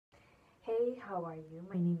Hey, how are you?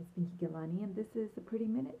 My name is Pinky Gilani, and this is a Pretty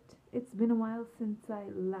Minute. It's been a while since I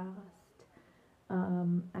last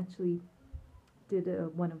actually did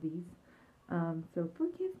one of these, so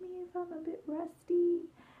forgive me if I'm a bit rusty.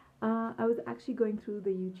 I was actually going through the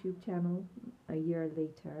YouTube channel a year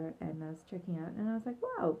later, and I was checking out, and I was like,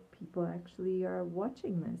 wow, people actually are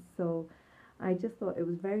watching this. So I just thought it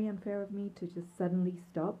was very unfair of me to just suddenly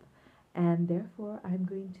stop, and therefore I'm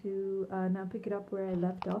going to now pick it up where I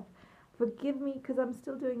left off. Forgive me because I'm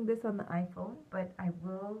still doing this on the iPhone, but I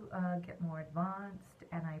will get more advanced,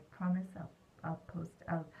 and I promise I'll post.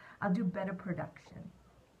 I'll do better production.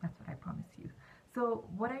 That's what I promise you. So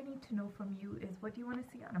what I need to know from you is what do you want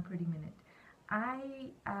to see on a Pretty Minute?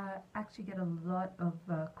 I actually get a lot of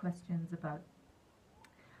questions about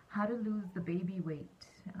how to lose the baby weight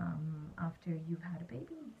after you've had a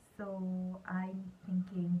baby. So I'm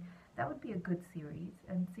thinking that would be a good series.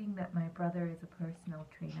 And seeing that my brother is a personal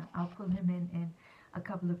trainer, I'll pull him in a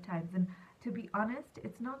couple of times. And to be honest,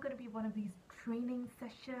 it's not going to be one of these training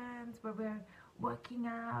sessions where we're working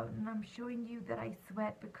out and I'm showing you that I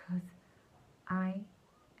sweat because I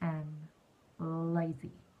am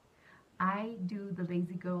lazy. I do the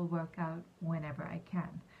lazy girl workout whenever I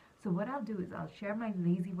can. So what I'll do is I'll share my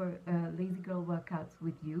lazy girl workouts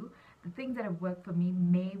with you. The things that have worked for me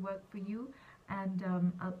may work for you, and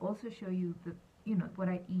I'll also show you what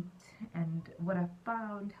I eat and what I've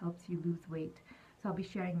found helps you lose weight. So I'll be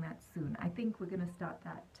sharing that soon. I think we're gonna start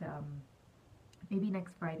that maybe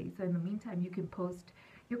next Friday. So in the meantime, you can post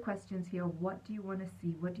your questions here. What do you want to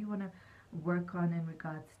see? What do you want to work on in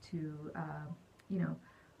regards to you know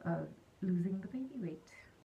uh, losing the baby weight?